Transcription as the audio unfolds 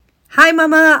Hi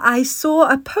Mama, I saw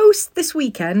a post this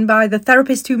weekend by the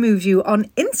therapist who moves you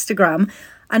on Instagram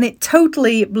and it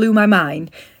totally blew my mind.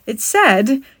 It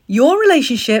said, your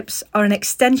relationships are an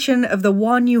extension of the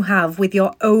one you have with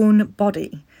your own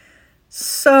body.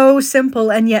 So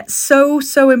simple and yet so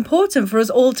important for us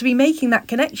all to be making that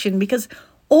connection, because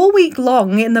all week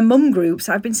long in the mum groups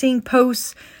I've been seeing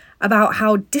posts about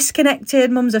how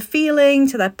disconnected mums are feeling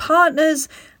to their partners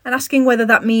and asking whether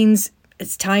that means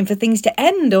it's time for things to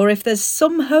end or if there's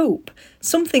some hope,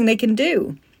 something they can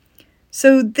do.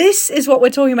 So this is what we're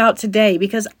talking about today,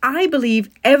 because I believe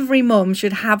every mum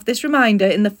should have this reminder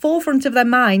in the forefront of their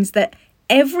minds that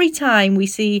every time we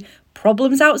see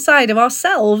problems outside of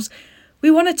ourselves, we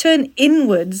want to turn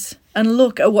inwards and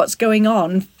look at what's going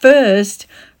on first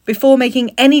before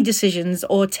making any decisions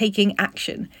or taking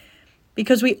action.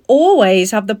 Because we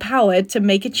always have the power to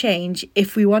make a change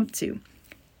if we want to.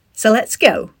 So let's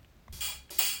go.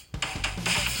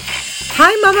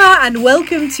 Hi Mama, and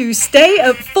welcome to Stay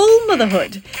at Full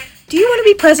Motherhood. Do you want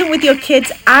to be present with your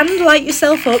kids and light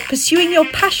yourself up, pursuing your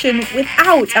passion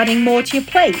without adding more to your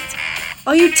plate?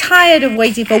 Are you tired of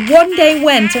waiting for one day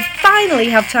when to finally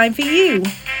have time for you?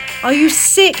 Are you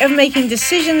sick of making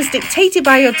decisions dictated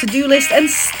by your to-do list and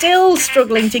still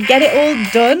struggling to get it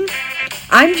all done?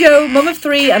 I'm Jo, mum of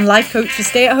 3 and life coach for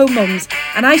stay-at-home mums,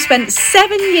 and I spent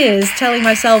 7 years telling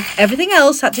myself everything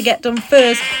else had to get done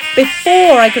first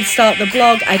before I could start the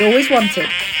blog I'd always wanted.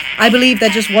 I believed there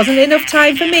just wasn't enough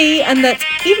time for me, and that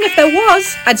even if there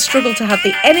was, I'd struggle to have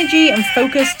the energy and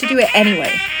focus to do it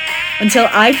anyway. Until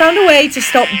I found a way to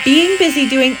stop being busy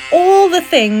doing all the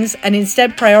things and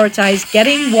instead prioritise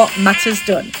getting what matters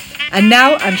done. And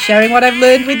now I'm sharing what I've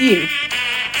learned with you.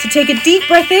 So take a deep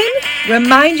breath in,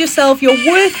 remind yourself you're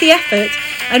worth the effort,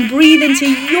 and breathe into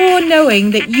your knowing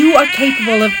that you are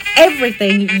capable of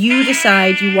everything you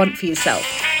decide you want for yourself.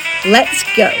 Let's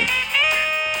go.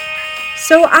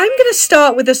 So I'm going to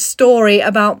start with a story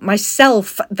about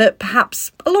myself that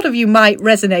perhaps a lot of you might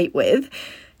resonate with.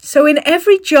 So in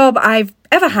every job I've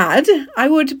ever had, I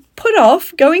would put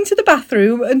off going to the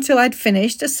bathroom until I'd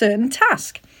finished a certain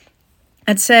task.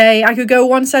 I'd say I could go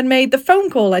once I'd made the phone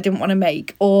call I didn't want to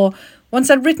make, or once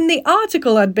I'd written the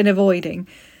article I'd been avoiding.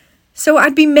 So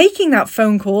I'd be making that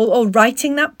phone call or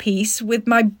writing that piece with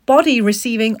my body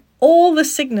receiving all the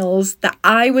signals that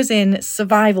I was in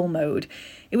survival mode.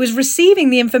 It was receiving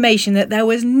the information that there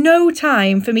was no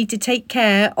time for me to take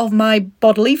care of my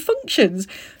bodily functions.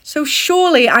 So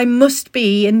surely I must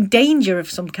be in danger of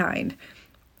some kind.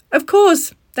 Of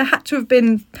course, there had to have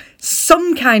been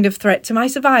some kind of threat to my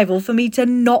survival for me to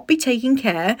not be taking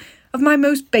care of my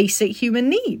most basic human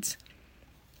needs.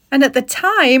 And at the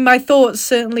time, my thoughts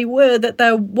certainly were that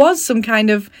there was some kind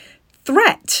of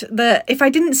threat that if I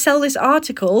didn't sell this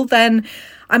article, then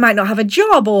I might not have a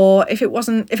job, or if I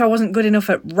wasn't good enough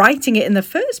at writing it in the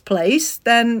first place,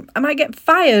 then I might get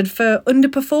fired for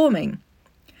underperforming.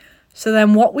 So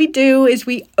then what we do is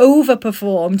we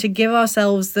overperform to give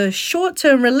ourselves the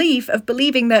short-term relief of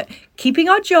believing that keeping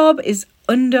our job is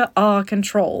under our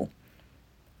control.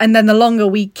 And then the longer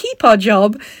we keep our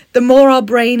job, the more our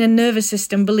brain and nervous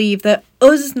system believe that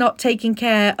us not taking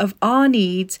care of our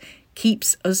needs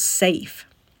keeps us safe.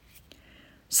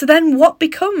 So then what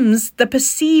becomes the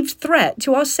perceived threat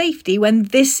to our safety when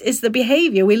this is the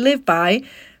behaviour we live by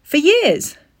for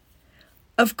years?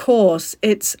 Of course,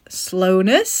 it's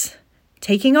slowness,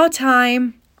 taking our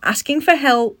time, asking for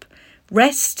help,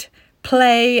 rest,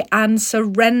 play, and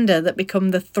surrender that become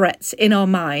the threats in our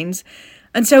minds.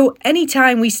 And so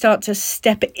anytime we start to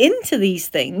step into these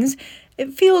things,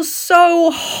 it feels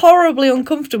so horribly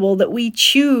uncomfortable that we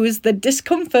choose the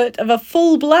discomfort of a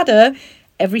full bladder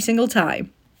every single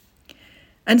time.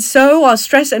 And so our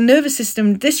stress and nervous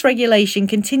system dysregulation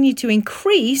continue to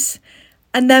increase.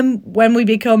 And then when we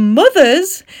become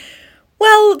mothers,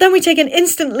 well, then we take an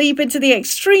instant leap into the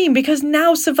extreme, because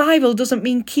now survival doesn't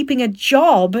mean keeping a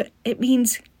job. It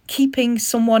means keeping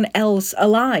someone else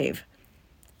alive.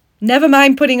 Never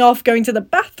mind putting off going to the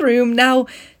bathroom, now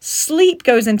sleep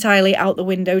goes entirely out the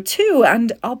window too,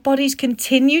 and our bodies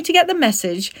continue to get the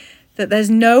message that there's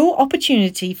no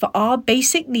opportunity for our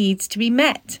basic needs to be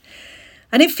met.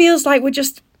 And it feels like we're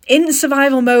just in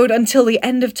survival mode until the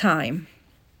end of time.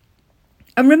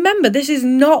 And remember, this is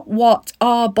not what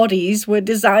our bodies were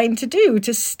designed to do,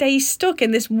 to stay stuck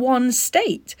in this one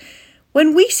state.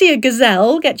 When we see a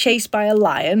gazelle get chased by a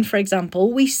lion, for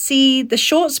example, we see the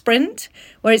short sprint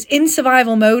where it's in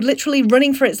survival mode, literally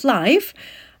running for its life.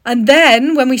 And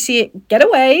then when we see it get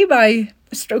away by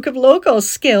a stroke of luck or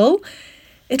skill,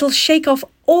 it'll shake off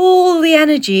all the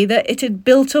energy that it had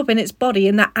built up in its body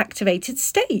in that activated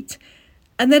state.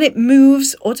 And then it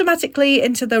moves automatically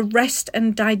into the rest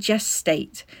and digest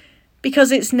state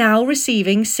because it's now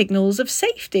receiving signals of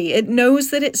safety. It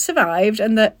knows that it's survived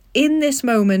and that in this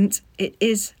moment it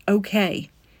is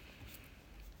okay.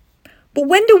 But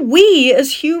when do we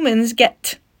as humans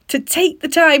get to take the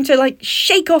time to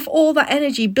shake off all that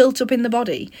energy built up in the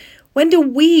body? When do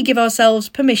we give ourselves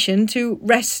permission to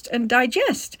rest and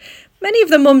digest? Many of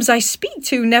the mums I speak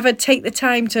to never take the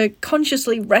time to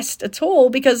consciously rest at all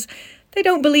because they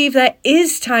don't believe there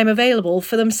is time available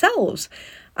for themselves.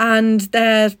 And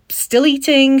they're still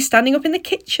eating, standing up in the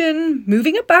kitchen,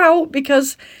 moving about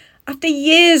because after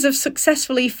years of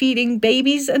successfully feeding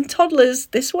babies and toddlers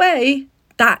this way,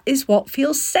 that is what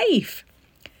feels safe.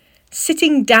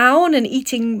 Sitting down and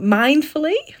eating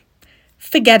mindfully?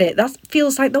 Forget it. That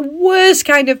feels like the worst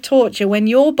kind of torture when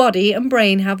your body and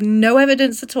brain have no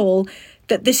evidence at all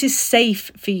that this is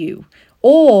safe for you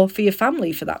or for your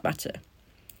family for that matter.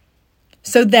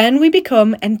 So then we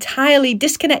become entirely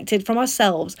disconnected from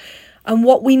ourselves and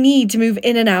what we need to move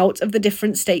in and out of the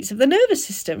different states of the nervous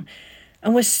system.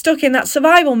 And we're stuck in that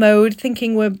survival mode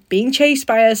thinking we're being chased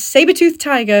by a saber-toothed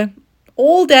tiger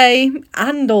all day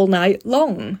and all night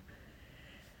long.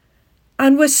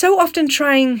 And we're so often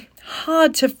trying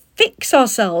hard to fix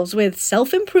ourselves with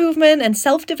self-improvement and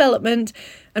self-development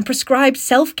and prescribed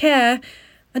self-care,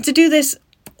 and to do this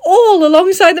all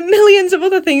alongside the millions of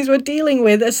other things we're dealing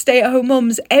with as stay-at-home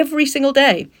mums every single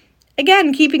day.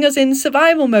 Again, keeping us in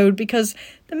survival mode because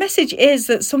the message is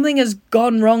that something has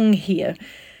gone wrong here.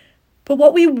 But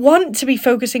what we want to be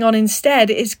focusing on instead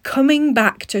is coming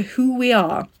back to who we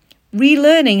are,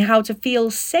 relearning how to feel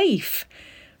safe,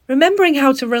 remembering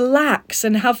how to relax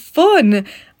and have fun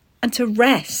and to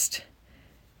rest.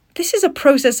 This is a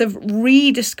process of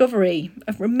rediscovery,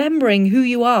 of remembering who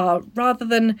you are rather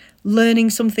than learning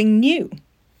something new.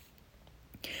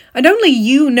 And only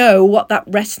you know what that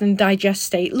rest and digest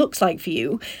state looks like for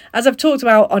you. As I've talked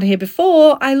about on here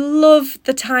before, I love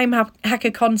the time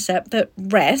hacker concept that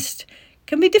rest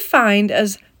can be defined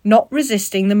as not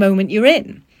resisting the moment you're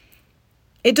in.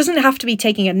 It doesn't have to be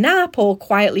taking a nap or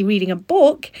quietly reading a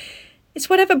book. It's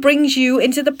whatever brings you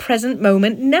into the present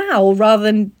moment now, rather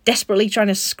than desperately trying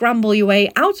to scramble your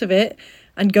way out of it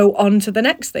and go on to the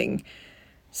next thing.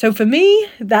 So for me,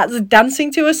 that's dancing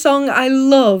to a song I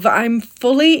love. I'm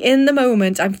fully in the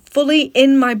moment. I'm fully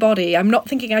in my body. I'm not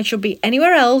thinking I should be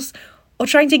anywhere else or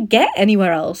trying to get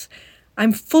anywhere else.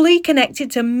 I'm fully connected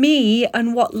to me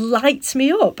and what lights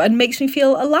me up and makes me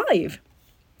feel alive.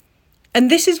 And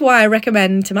this is why I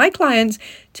recommend to my clients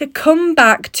to come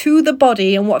back to the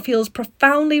body and what feels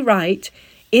profoundly right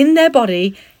in their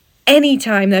body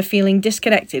anytime they're feeling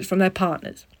disconnected from their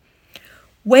partners.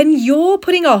 When you're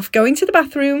putting off going to the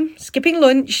bathroom, skipping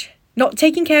lunch, not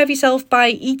taking care of yourself by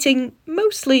eating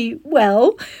mostly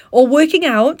well or working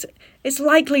out, it's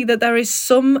likely that there is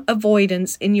some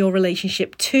avoidance in your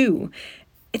relationship too.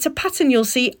 It's a pattern you'll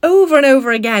see over and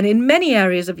over again in many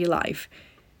areas of your life.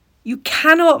 You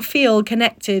cannot feel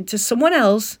connected to someone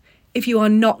else if you are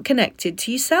not connected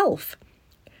to yourself.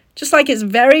 Just like it's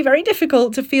very, very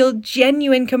difficult to feel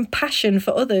genuine compassion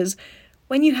for others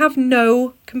when you have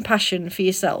no compassion for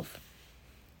yourself.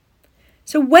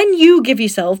 So when you give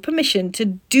yourself permission to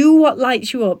do what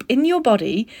lights you up in your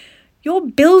body, you're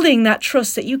building that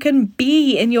trust that you can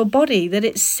be in your body, that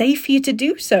it's safe for you to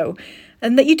do so,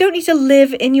 and that you don't need to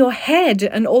live in your head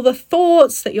and all the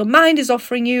thoughts that your mind is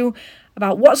offering you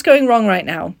about what's going wrong right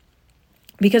now.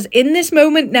 Because in this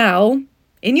moment now,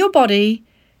 in your body,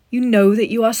 you know that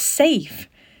you are safe.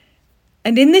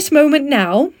 And in this moment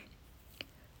now,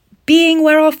 being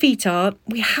where our feet are,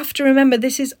 we have to remember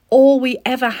this is all we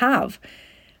ever have.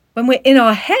 When we're in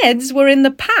our heads, we're in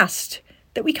the past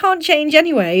that we can't change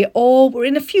anyway, or we're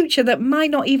in a future that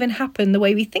might not even happen the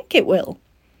way we think it will.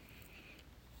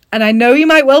 And I know you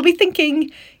might well be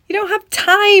thinking, you don't have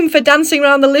time for dancing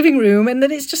around the living room, and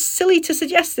that it's just silly to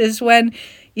suggest this when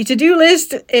your to-do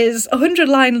list is 100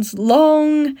 lines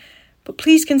long. But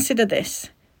please consider this.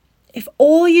 If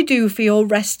all you do for your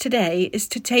rest today is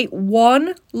to take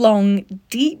one long,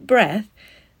 deep breath,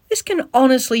 this can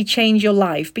honestly change your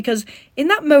life, because in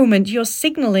that moment, you're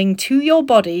signaling to your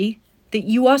body that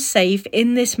you are safe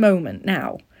in this moment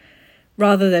now.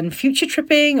 Rather than future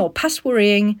tripping or past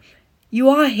worrying, you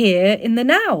are here in the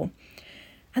now.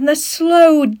 And the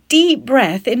slow, deep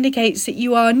breath indicates that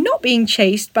you are not being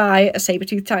chased by a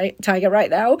saber-toothed tiger right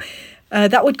now.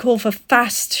 That would call for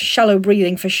fast, shallow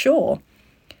breathing for sure.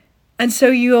 And so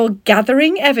you're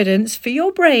gathering evidence for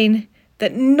your brain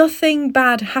that nothing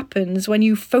bad happens when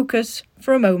you focus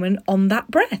for a moment on that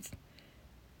breath.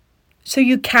 So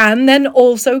you can then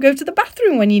also go to the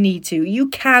bathroom when you need to. You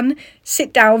can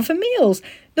sit down for meals.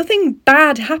 nothing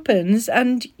bad happens,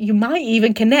 and you might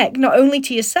even connect not only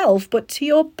to yourself, but to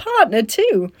your partner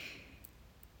too.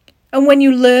 And when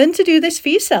you learn to do this for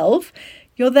yourself,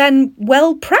 you're then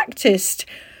well practiced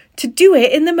to do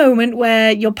it in the moment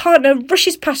where your partner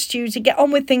rushes past you to get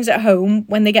on with things at home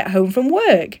when they get home from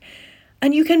work.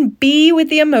 And you can be with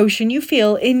the emotion you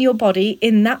feel in your body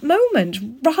in that moment,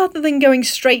 rather than going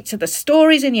straight to the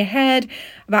stories in your head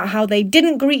about how they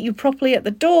didn't greet you properly at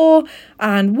the door,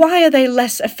 and why are they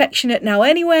less affectionate now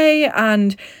anyway,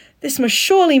 and this must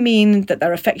surely mean that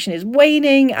their affection is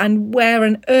waning, and where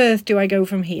on earth do I go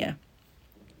from here?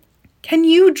 Can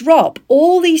you drop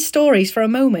all these stories for a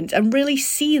moment and really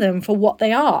see them for what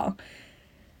they are?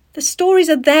 The stories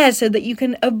are there so that you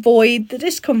can avoid the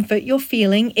discomfort you're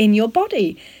feeling in your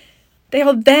body. They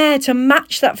are there to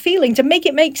match that feeling, to make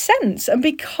it make sense. And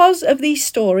because of these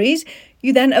stories,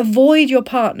 you then avoid your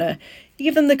partner. You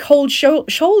give them the cold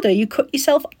shoulder. You cut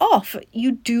yourself off.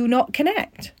 You do not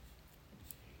connect.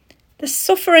 The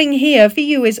suffering here for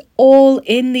you is all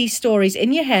in these stories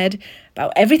in your head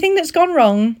about everything that's gone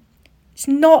wrong. It's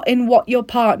not in what your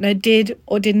partner did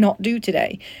or did not do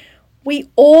today. We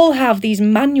all have these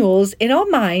manuals in our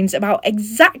minds about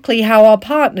exactly how our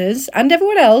partners and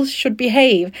everyone else should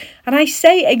behave. And I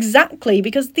say exactly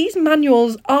because these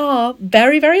manuals are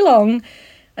very, very long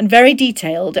and very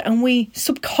detailed, and we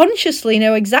subconsciously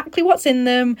know exactly what's in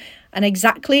them and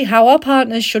exactly how our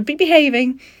partners should be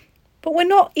behaving. But we're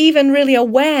not even really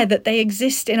aware that they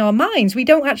exist in our minds. We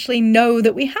don't actually know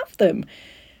that we have them.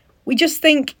 We just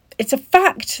think it's a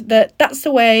fact that that's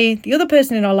the way the other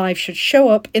person in our life should show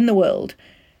up in the world.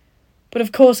 But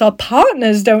of course, our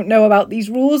partners don't know about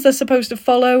these rules they're supposed to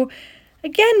follow.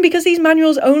 Again, because these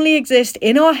manuals only exist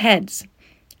in our heads.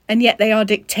 And yet they are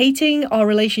dictating our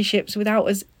relationships without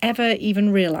us ever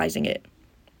even realizing it.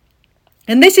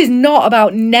 And this is not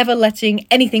about never letting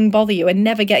anything bother you and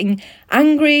never getting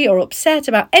angry or upset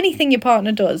about anything your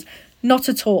partner does. Not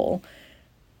at all.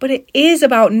 But it is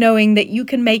about knowing that you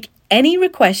can make any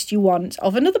request you want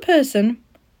of another person,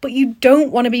 but you don't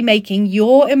want to be making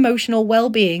your emotional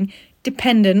well-being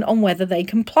dependent on whether they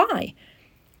comply.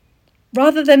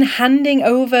 Rather than handing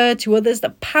over to others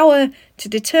the power to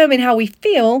determine how we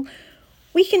feel,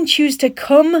 we can choose to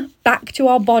come back to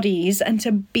our bodies and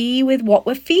to be with what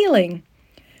we're feeling,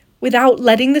 without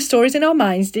letting the stories in our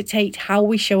minds dictate how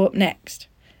we show up next.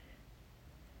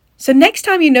 So next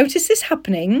time you notice this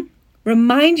happening,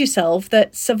 remind yourself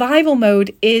that survival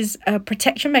mode is a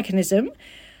protection mechanism,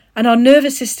 and our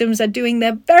nervous systems are doing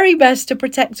their very best to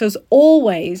protect us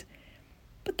always.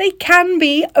 But they can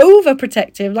be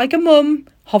overprotective, like a mum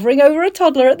hovering over a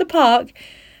toddler at the park,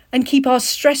 and keep our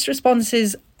stress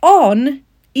responses on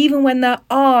even when there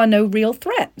are no real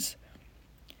threats.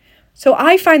 So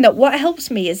I find that what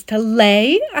helps me is to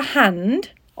lay a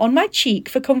hand on my cheek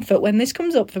for comfort when this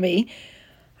comes up for me.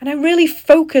 And I really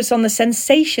focus on the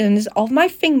sensations of my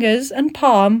fingers and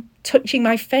palm touching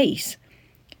my face.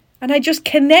 And I just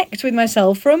connect with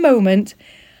myself for a moment,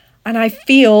 and I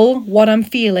feel what I'm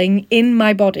feeling in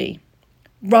my body,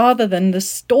 rather than the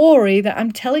story that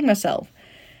I'm telling myself.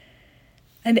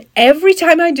 And every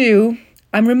time I do,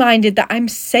 I'm reminded that I'm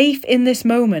safe in this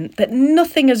moment, that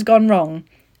nothing has gone wrong,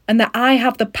 and that I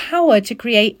have the power to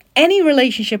create any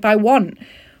relationship I want,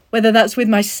 whether that's with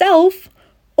myself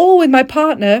or with my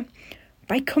partner,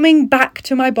 by coming back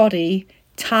to my body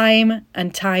time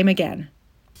and time again.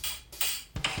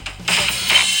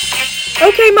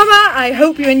 Okay, Mama, I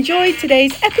hope you enjoyed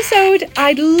today's episode.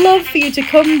 I'd love for you to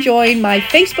come join my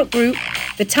Facebook group,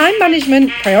 the Time Management,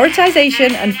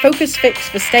 Prioritization and Focus Fix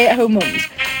for Stay-at-Home Mums,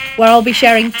 where I'll be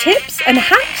sharing tips and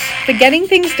hacks for getting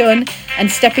things done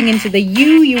and stepping into the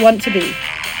you want to be.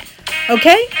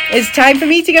 Okay, it's time for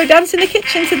me to go dance in the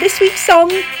kitchen to this week's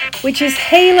song, which is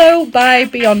Halo by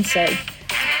Beyonce.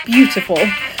 Beautiful.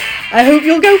 I hope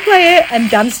you'll go play it and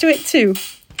dance to it too.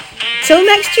 Till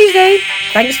next Tuesday,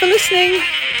 thanks for listening.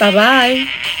 Bye-bye.